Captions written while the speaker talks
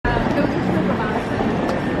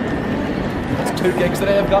2 gigs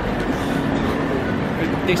today I've got.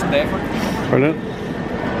 Decent day for it. Brilliant.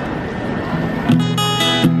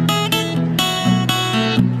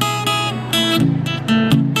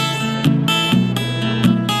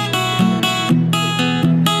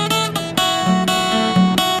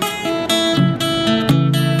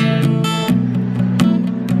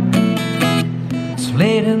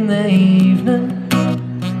 Late in the evening,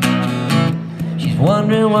 she's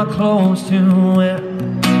wondering what clothes to wear.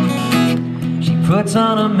 She puts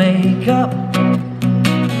on her makeup,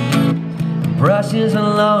 brushes her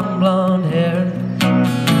long blonde hair,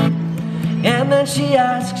 and then she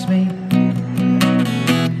asks me,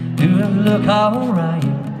 do I look alright?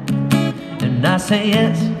 And I say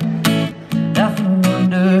yes, I feel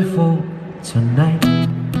wonderful tonight.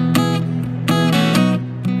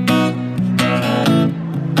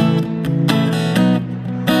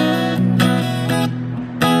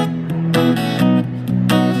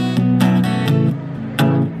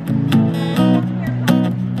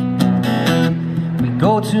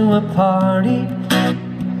 Go to a party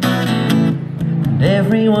and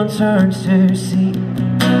everyone turns to see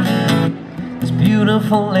this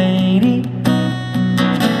beautiful lady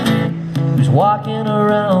who's walking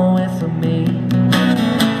around with me.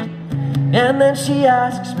 And then she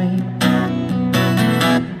asks me,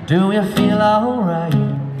 do you feel alright?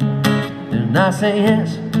 And I say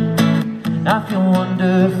yes, I feel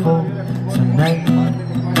wonderful tonight.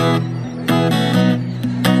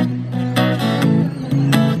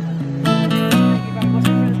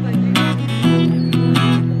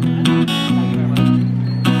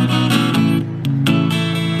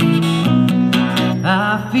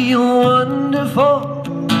 I feel wonderful,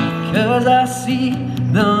 'cause I see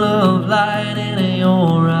the love light in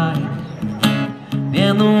your eyes.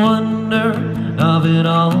 And the wonder of it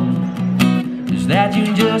all is that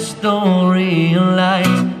you just don't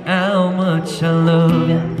realize how much I love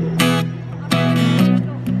you.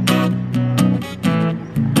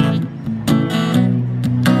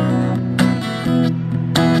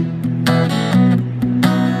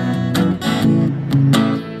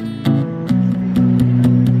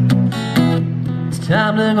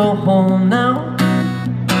 Time to go home now,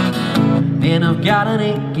 and I've got an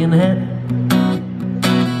aching head.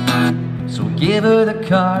 So give her the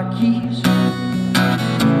car keys,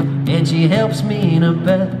 and she helps me to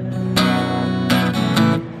bed.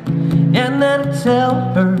 And then I tell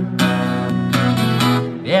her,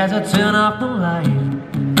 as I turn off the light,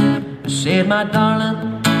 I said, my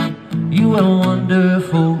darling, you are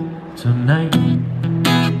wonderful tonight.